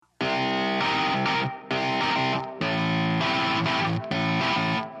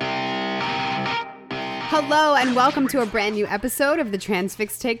Hello and welcome to a brand new episode of the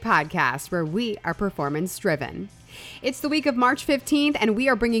Transfix Take podcast, where we are performance driven. It's the week of March 15th, and we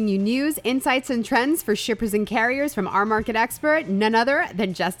are bringing you news, insights, and trends for shippers and carriers from our market expert, none other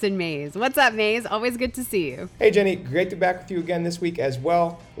than Justin Mays. What's up, Mays? Always good to see you. Hey, Jenny. Great to be back with you again this week as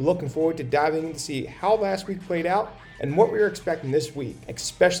well. We're looking forward to diving in to see how last week played out and what we are expecting this week,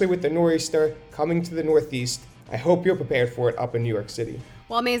 especially with the nor'easter coming to the Northeast. I hope you're prepared for it up in New York City.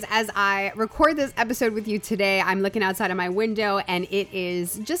 Well, Mays, as I record this episode with you today, I'm looking outside of my window and it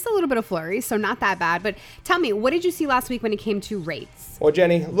is just a little bit of flurry, so not that bad. But tell me, what did you see last week when it came to rates? Well,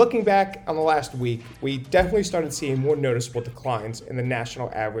 Jenny, looking back on the last week, we definitely started seeing more noticeable declines in the national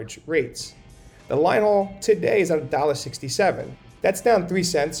average rates. The line haul today is at $1.67. That's down 3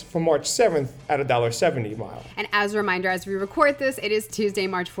 cents from March 7th at $1.70 mile. And as a reminder, as we record this, it is Tuesday,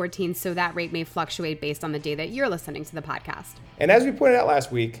 March 14th, so that rate may fluctuate based on the day that you're listening to the podcast. And as we pointed out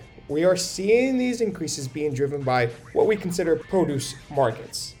last week, we are seeing these increases being driven by what we consider produce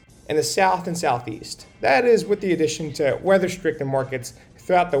markets in the South and Southeast. That is with the addition to weather-stricken markets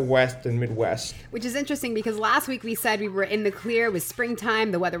throughout the West and Midwest. Which is interesting because last week we said we were in the clear, it was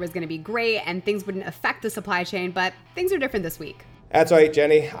springtime, the weather was going to be great, and things wouldn't affect the supply chain, but things are different this week. That's right,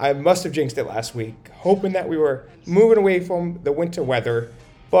 Jenny. I must have jinxed it last week, hoping that we were moving away from the winter weather,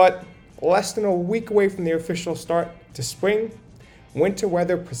 but less than a week away from the official start to spring, winter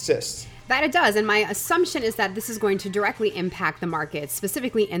weather persists. That it does, and my assumption is that this is going to directly impact the markets,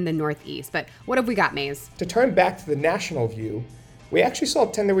 specifically in the Northeast. But what have we got, Mays? To turn back to the national view, we actually saw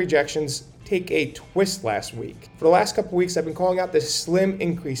tender rejections take a twist last week. For the last couple weeks, I've been calling out this slim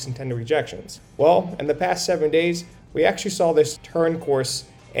increase in tender rejections. Well, in the past 7 days, we actually saw this turn course,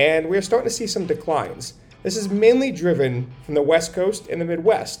 and we're starting to see some declines. This is mainly driven from the West Coast and the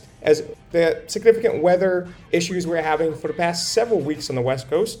Midwest, as the significant weather issues we're having for the past several weeks on the West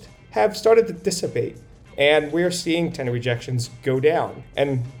Coast have started to dissipate, and we're seeing tender rejections go down.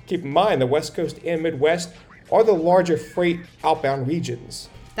 And keep in mind, the West Coast and Midwest are the larger freight outbound regions.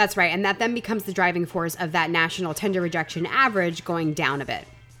 That's right, and that then becomes the driving force of that national tender rejection average going down a bit.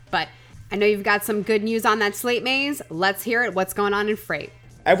 But I know you've got some good news on that slate, Mays. Let's hear it. What's going on in freight?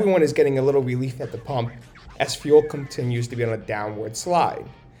 Everyone is getting a little relief at the pump as fuel continues to be on a downward slide.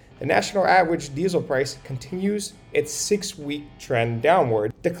 The national average diesel price continues its 6-week trend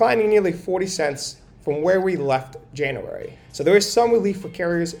downward, declining nearly 40 cents from where we left January. So there is some relief for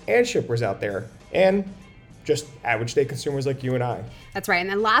carriers and shippers out there, and just average day consumers like you and I. That's right. And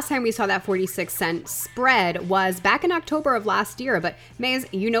then last time we saw that 46-cent spread was back in October of last year. But Mays,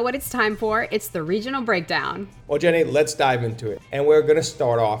 you know what it's time for. It's the regional breakdown. Well, Jenny, let's dive into it. And we're going to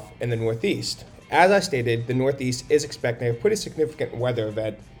start off in the Northeast. As I stated, the Northeast is expecting a pretty significant weather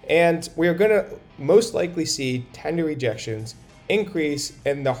event, and we are going to most likely see tender rejections increase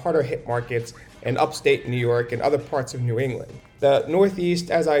in the harder hit markets in upstate New York and other parts of New England. The Northeast,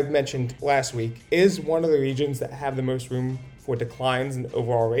 as I mentioned last week, is one of the regions that have the most room for declines in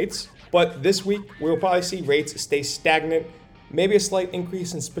overall rates. But this week, we'll probably see rates stay stagnant, maybe a slight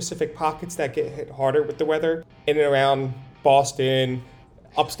increase in specific pockets that get hit harder with the weather, in and around Boston,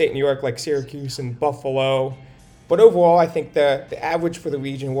 upstate New York like Syracuse and Buffalo. But overall, I think the average for the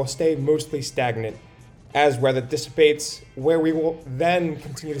region will stay mostly stagnant as weather dissipates, where we will then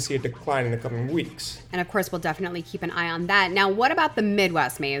continue to see a decline in the coming weeks. And of course, we'll definitely keep an eye on that. Now, what about the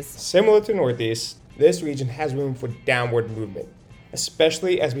Midwest, Mays? Similar to Northeast, this region has room for downward movement,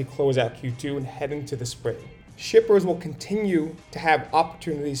 especially as we close out Q2 and head into the spring. Shippers will continue to have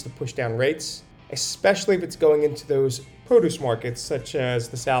opportunities to push down rates, especially if it's going into those produce markets such as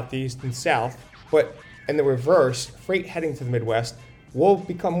the Southeast and South. But in the reverse, freight heading to the Midwest will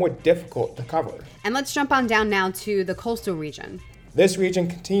become more difficult to cover. And let's jump on down now to the coastal region. This region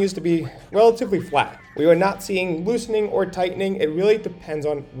continues to be relatively flat. We are not seeing loosening or tightening. It really depends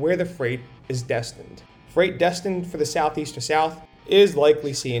on where the freight is destined. Freight destined for the Southeast or South is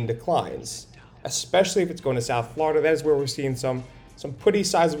likely seeing declines, especially if it's going to South Florida. That is where we're seeing some pretty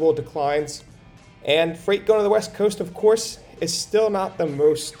sizable declines. And freight going to the West Coast, of course, is still not the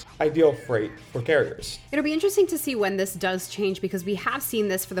most ideal freight for carriers. It'll be interesting to see when this does change, because we have seen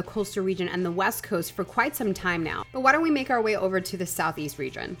this for the coastal region and the West Coast for quite some time now. But why don't we make our way over to the Southeast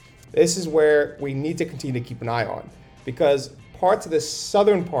region? This is where we need to continue to keep an eye on, because parts of the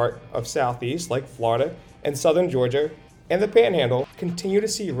southern part of Southeast, like Florida and southern Georgia and the Panhandle, continue to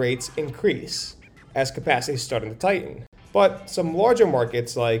see rates increase as capacity is starting to tighten. But some larger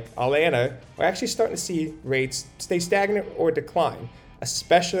markets like Atlanta are actually starting to see rates stay stagnant or decline,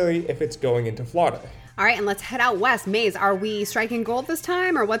 especially if it's going into Florida. All right, and let's head out west. Mays, are we striking gold this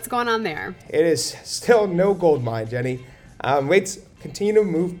time, or what's going on there? It is still no gold mine, Jenny. Rates continue to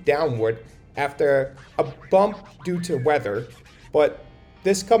move downward after a bump due to weather, but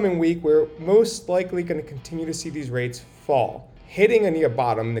this coming week we're most likely going to continue to see these rates fall, hitting a near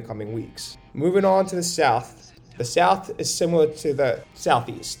bottom in the coming weeks. Moving on to the South. The South is similar to the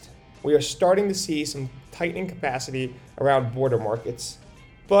Southeast. We are starting to see some tightening capacity around border markets,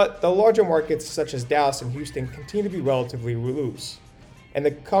 but the larger markets such as Dallas and Houston continue to be relatively loose. In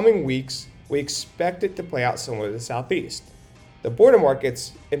the coming weeks, we expect it to play out similar to the Southeast. The border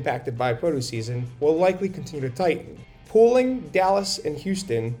markets impacted by produce season will likely continue to tighten, pulling Dallas and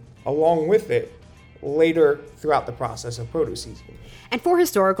Houston along with it later throughout the process of produce season. And for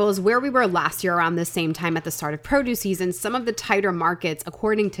historicals, where we were last year around the same time at the start of produce season, some of the tighter markets,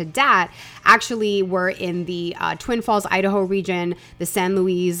 according to DAT, actually were in the Twin Falls, Idaho region, the San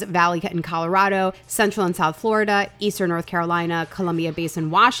Luis Valley in Colorado, Central and South Florida, Eastern North Carolina, Columbia Basin,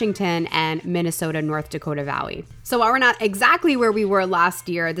 Washington, and Minnesota, North Dakota Valley. So while we're not exactly where we were last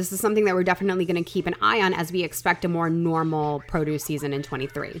year, this is something that we're definitely going to keep an eye on as we expect a more normal produce season in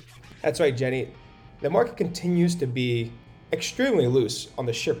 23. That's right, Jenny. The market continues to be extremely loose on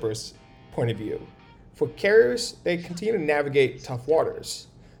the shipper's point of view. For carriers, they continue to navigate tough waters.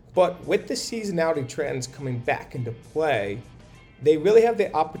 But with the seasonality trends coming back into play, they really have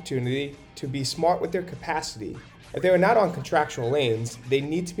the opportunity to be smart with their capacity. If they are not on contractual lanes, they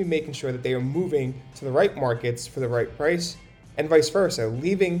need to be making sure that they are moving to the right markets for the right price, and vice versa,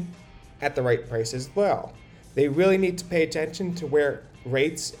 leaving at the right price as well. They really need to pay attention to where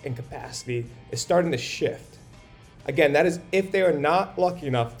rates and capacity is starting to shift. Again, that is if they are not lucky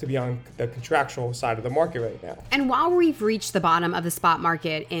enough to be on the contractual side of the market right now. And while we've reached the bottom of the spot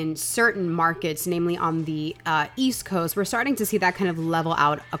market in certain markets, namely on the East Coast, we're starting to see that kind of level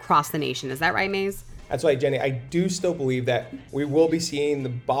out across the nation. Is that right, Maze? That's right, Jenny. I do still believe that we will be seeing the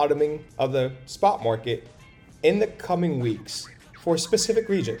bottoming of the spot market in the coming weeks for specific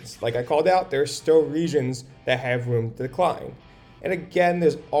regions. Like I called out, there are still regions that have room to decline. And again,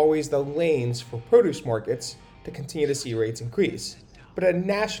 there's always the lanes for produce markets to continue to see rates increase. But at a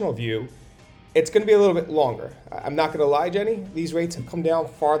national view, it's going to be a little bit longer. I'm not going to lie, Jenny, these rates have come down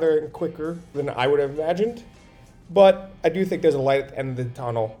farther and quicker than I would have imagined. But I do think there's a light at the end of the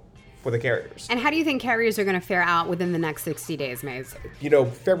tunnel for the carriers. And how do you think carriers are going to fare out within the next 60 days, Maze?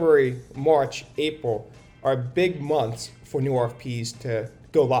 February, March, April are big months for new RFPs to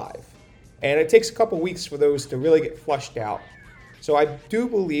go live. And it takes a couple weeks for those to really get flushed out. So I do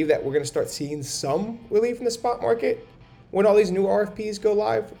believe that we're going to start seeing some relief in the spot market when all these new RFPs go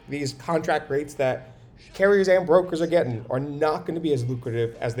live. These contract rates that carriers and brokers are getting are not going to be as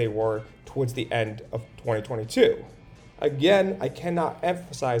lucrative as they were towards the end of 2022. Again, I cannot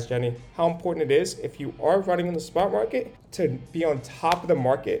emphasize, Jenny, how important it is if you are running in the spot market to be on top of the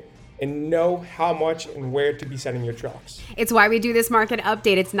market and know how much and where to be sending your trucks. It's why we do this market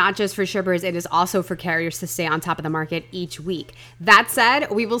update. It's not just for shippers, it is also for carriers to stay on top of the market each week. That said,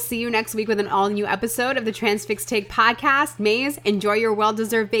 we will see you next week with an all-new episode of the Transfix Take podcast. Maze, enjoy your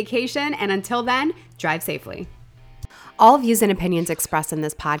well-deserved vacation, and until then, drive safely. All views and opinions expressed in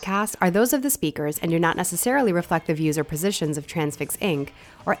this podcast are those of the speakers and do not necessarily reflect the views or positions of Transfix Inc.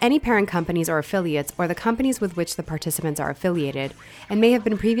 or any parent companies or affiliates or the companies with which the participants are affiliated and may have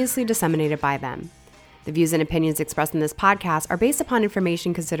been previously disseminated by them. The views and opinions expressed in this podcast are based upon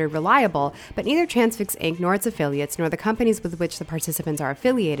information considered reliable, but neither Transfix Inc. nor its affiliates nor the companies with which the participants are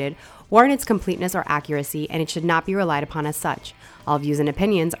affiliated warrant its completeness or accuracy, and it should not be relied upon as such. All views and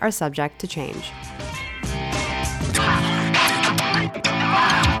opinions are subject to change.